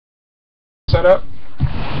set up.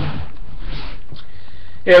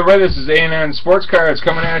 Hey everybody, this is A&N Sports Cards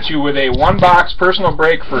coming at you with a one-box personal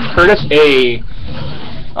break for Curtis A.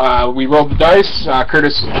 We rolled the dice.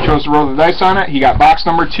 Curtis chose to roll the dice on it. He got box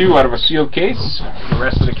number 2 out of a sealed case. The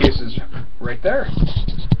rest of the case is right there.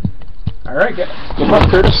 Alright, good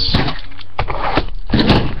luck, Curtis.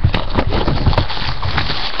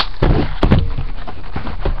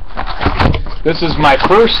 This is my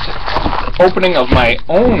first opening of my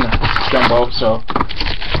own jumbo, so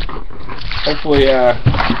hopefully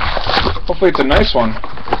it's a nice one.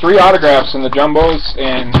 3 autographs in the jumbos,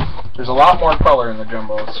 and there's a lot more color in the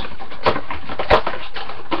jumbos.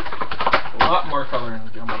 A lot more color in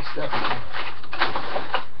the jumbos, definitely.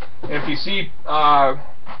 And if you see the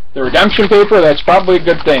redemption paper, that's probably a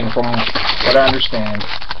good thing from what I understand.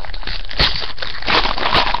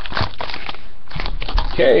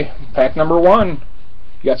 Okay, pack number 1.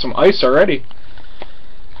 You got some ice already.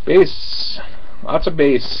 Base. Lots of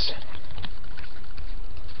base.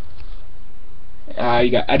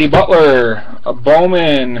 You got Eddie Butler, a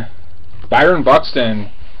Bowman, Byron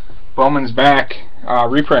Buxton, Bowman's back,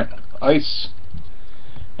 reprint, ice,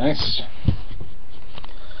 nice,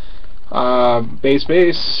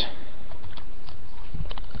 base,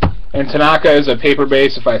 and Tanaka is a paper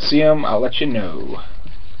base. If I see him, I'll let you know.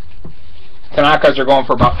 Tanakas are going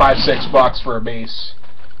for about $5-6 for a base,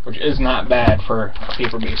 which is not bad for a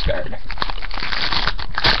paper base card.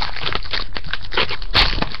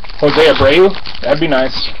 Jose Abreu, that'd be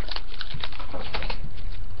nice.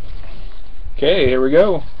 Okay, here we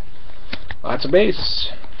go. Lots of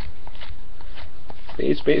base.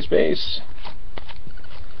 Base.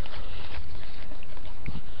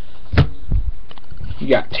 You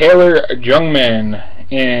got Taylor Jungmann,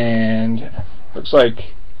 and looks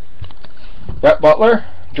like Brett Butler,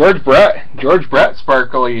 George Brett,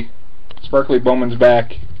 sparkly Bowman's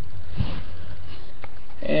back,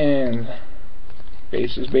 and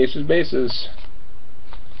bases.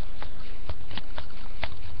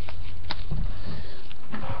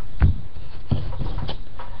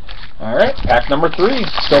 Alright, pack number 3.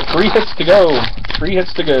 Still 3 hits to go. 3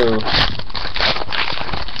 hits to go.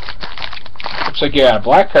 Looks like you got a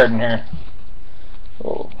black card in here.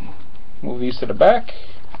 We'll move these to the back.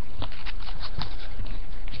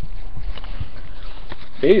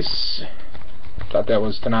 Base. Thought that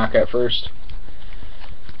was Tanaka at first.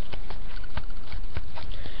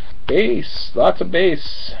 Base. Lots of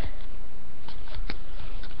base.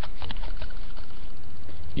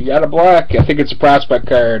 You got a black. I think it's a prospect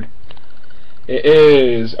card. It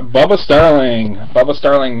is Bubba Starling. Bubba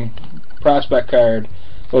Starling prospect card.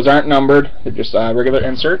 Those aren't numbered. They're just regular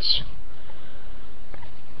inserts.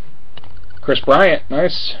 Chris Bryant.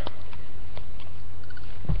 Nice.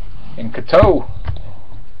 And Cato.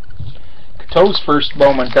 Cato's first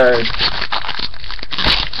Bowman card.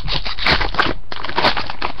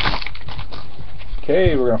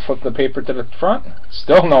 Okay, we're going to flip the paper to the front.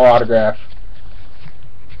 Still no autograph.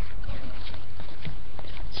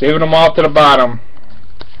 Saving them all to the bottom.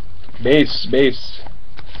 Base.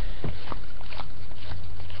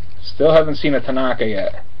 Still haven't seen a Tanaka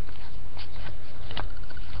yet.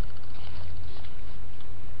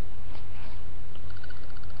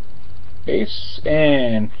 Base.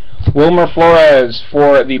 And Wilmer Flores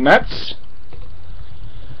for the Mets.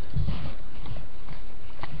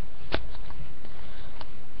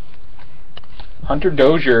 Hunter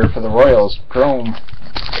Dozier for the Royals, chrome.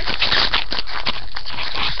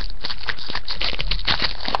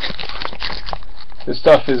 This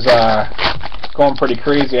stuff is going pretty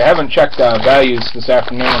crazy. I haven't checked values this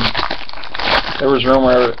afternoon. There was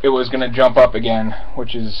rumor it was going to jump up again,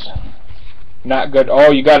 which is not good.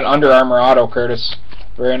 Oh, you got an Under Armour auto, Curtis.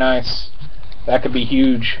 Very nice. That could be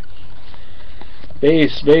huge.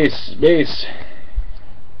 Base.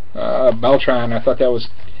 Beltran, I thought that was...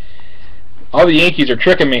 All the Yankees are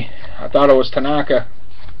tricking me. I thought it was Tanaka.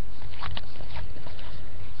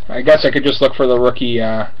 I guess I could just look for the rookie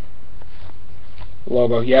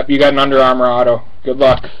logo. Yep, you got an Under Armour auto. Good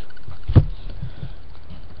luck.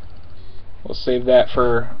 We'll save that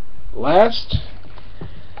for last.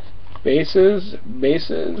 Bases.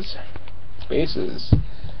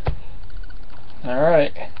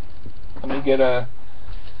 Alright. Let me get a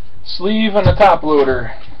sleeve and a top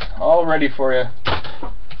loader all ready for you.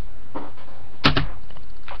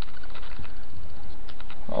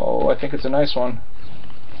 Oh, I think it's a nice one.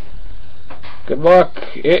 Good luck.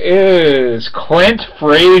 It is Clint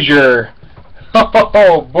Frazier.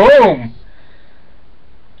 Oh, boom!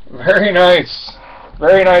 Very nice.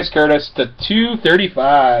 Very nice, Curtis. To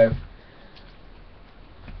 235.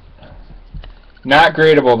 Not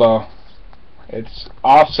gradable, though. It's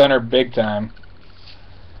off-center big time.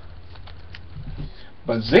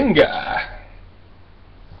 Bazinga!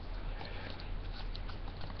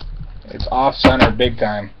 It's off-center big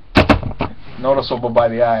time. Noticeable by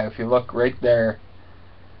the eye. If you look right there.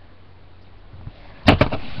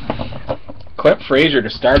 Clint Frazier to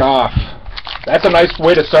start off. That's a nice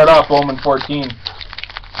way to start off Bowman 14.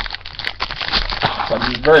 It's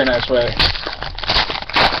a very nice way.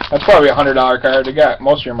 That's probably a $100 card. You got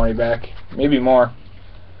most of your money back. Maybe more.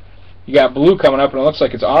 You got blue coming up, and it looks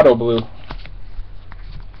like it's auto blue.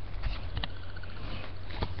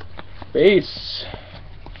 Base.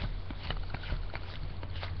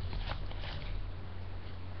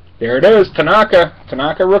 There it is, Tanaka.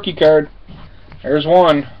 Tanaka rookie card. There's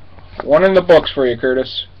one. One in the books for you,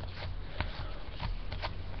 Curtis.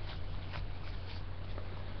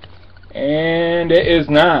 And it is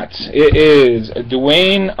not. It is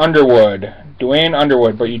Dwayne Underwood. Dwayne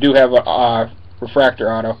Underwood, but you do have a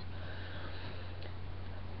refractor auto.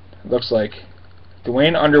 Looks like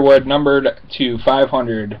Dwayne Underwood, numbered to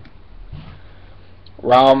 500.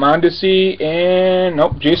 Raul Mondesi and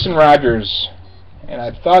nope, Jason Rogers. And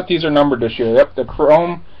I thought these are numbered this year. Yep, the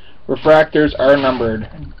chrome refractors are numbered,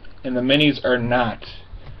 and the minis are not.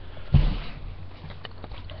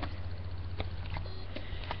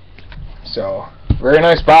 So, very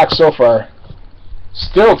nice box so far.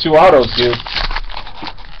 Still 2 autos, dude.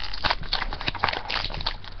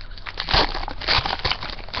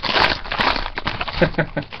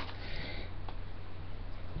 I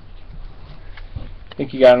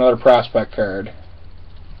think you got another prospect card.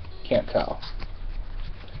 Can't tell.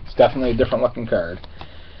 It's definitely a different looking card.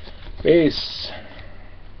 Base.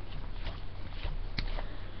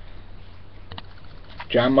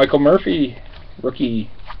 John Michael Murphy, rookie.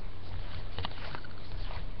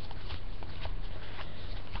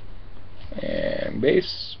 And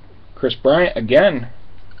base, Chris Bryant again.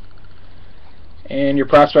 And your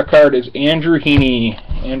prospect card is Andrew Heaney.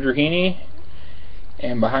 Andrew Heaney.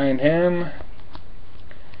 And behind him,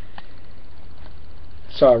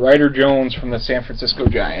 saw Ryder Jones from the San Francisco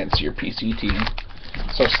Giants, your PC team.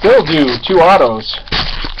 So still do 2 autos.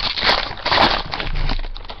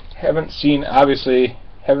 Obviously,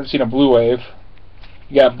 haven't seen a blue wave.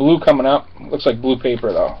 You got blue coming up. Looks like blue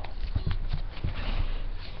paper though.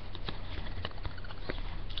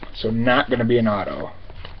 So not going to be an auto.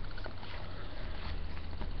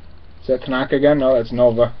 Is that Tanaka again? No, that's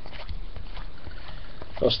Nova.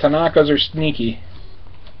 Those Tanakas are sneaky.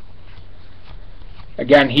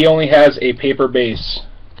 Again, he only has a paper base.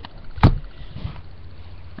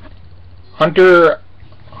 Hunter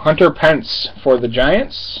Pence for the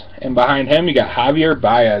Giants. And behind him you got Javier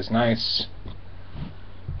Baez. Nice.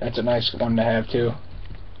 That's a nice one to have too.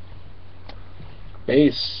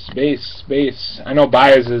 Base. I know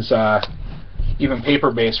Baez is even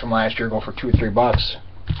paper base from last year go for $2 or $3.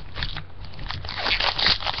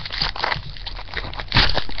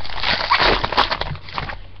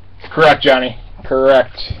 Correct, Johnny.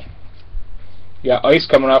 Correct. You got ice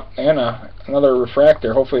coming up and another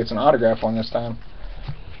refractor. Hopefully it's an autograph one this time.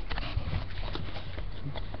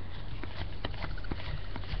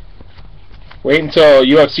 Wait until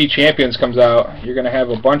UFC Champions comes out. You're going to have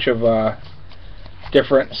a bunch of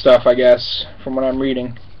different stuff, I guess, from what I'm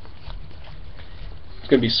reading. It's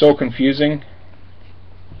going to be so confusing.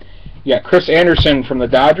 You got Chris Anderson from the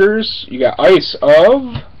Dodgers. You got ice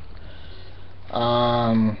of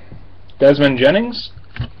Desmond Jennings.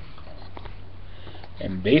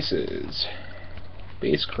 And bases.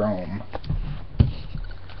 Base chrome.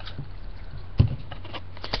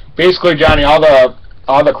 Basically, Johnny,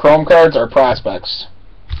 all the chrome cards are prospects.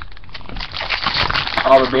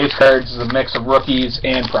 All the base cards is a mix of rookies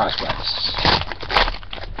and prospects.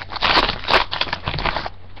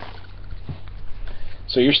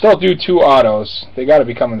 So you're still due 2 autos. They got to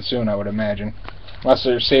be coming soon, I would imagine. Unless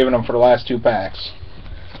they're saving them for the last 2 packs.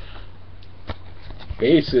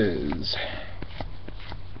 Bases.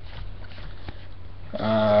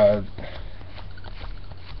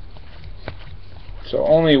 So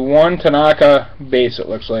only 1 Tanaka base, it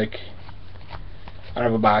looks like, out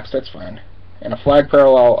of a box. That's fine. And a flag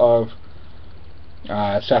parallel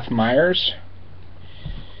of Seth Meyers.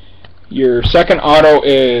 Your second auto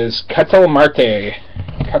is Ketel Marte.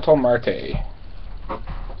 Ketel Marte.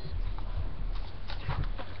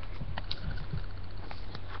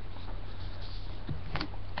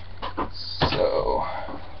 So,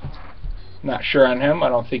 not sure on him. I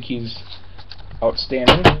don't think he's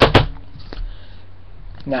outstanding.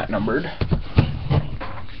 Not numbered.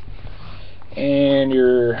 And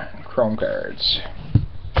your chrome cards.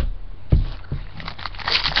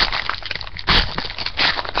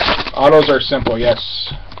 Autos are simple,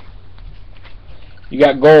 yes. You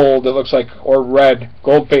got gold, it looks like, or red.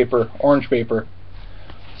 Gold paper, orange paper.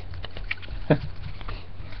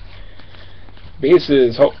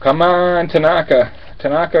 Bases, oh, come on, Tanaka.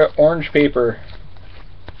 Tanaka, orange paper.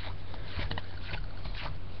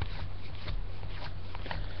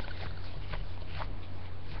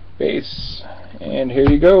 Base, and here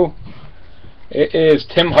you go. It is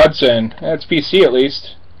Tim Hudson. That's PC at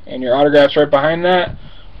least. And your autograph's right behind that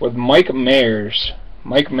with Mike Mayers.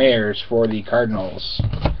 Mike Mayers for the Cardinals.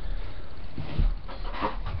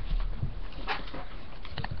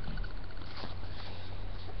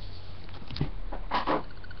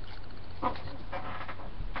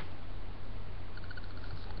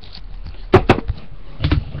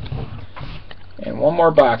 And one more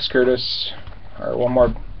box, Curtis. Or one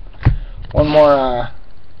more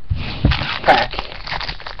pack.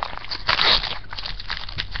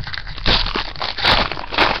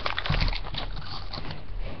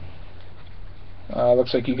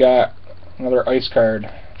 Looks like you got another ice card.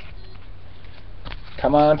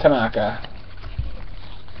 Come on, Tanaka.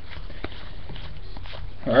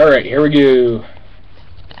 Alright, here we go.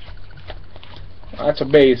 That's a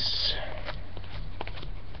base.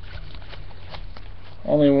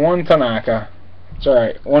 Only one Tanaka. It's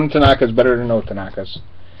alright. One Tanaka is better than no Tanakas.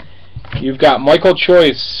 You've got Michael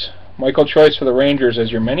Choice. Michael Choice for the Rangers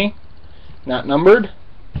as your mini. Not numbered.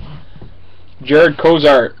 Jared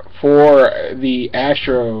Cozart for the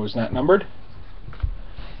Astros. Not numbered.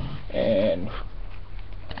 And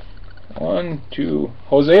 1, 2.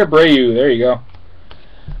 Jose Abreu. There you go.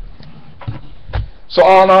 So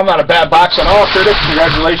all in all, not a bad box at all, Curtis.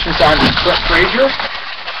 Congratulations on the Clint Frazier.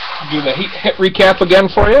 Do the hit recap again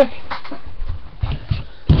for you.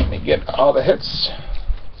 Let me get all the hits.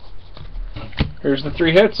 Here's the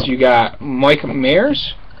 3 hits. You got Mike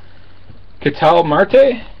Mayers, Ketel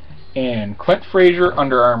Marte, and Clint Frazier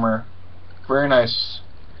Under Armour. Very nice.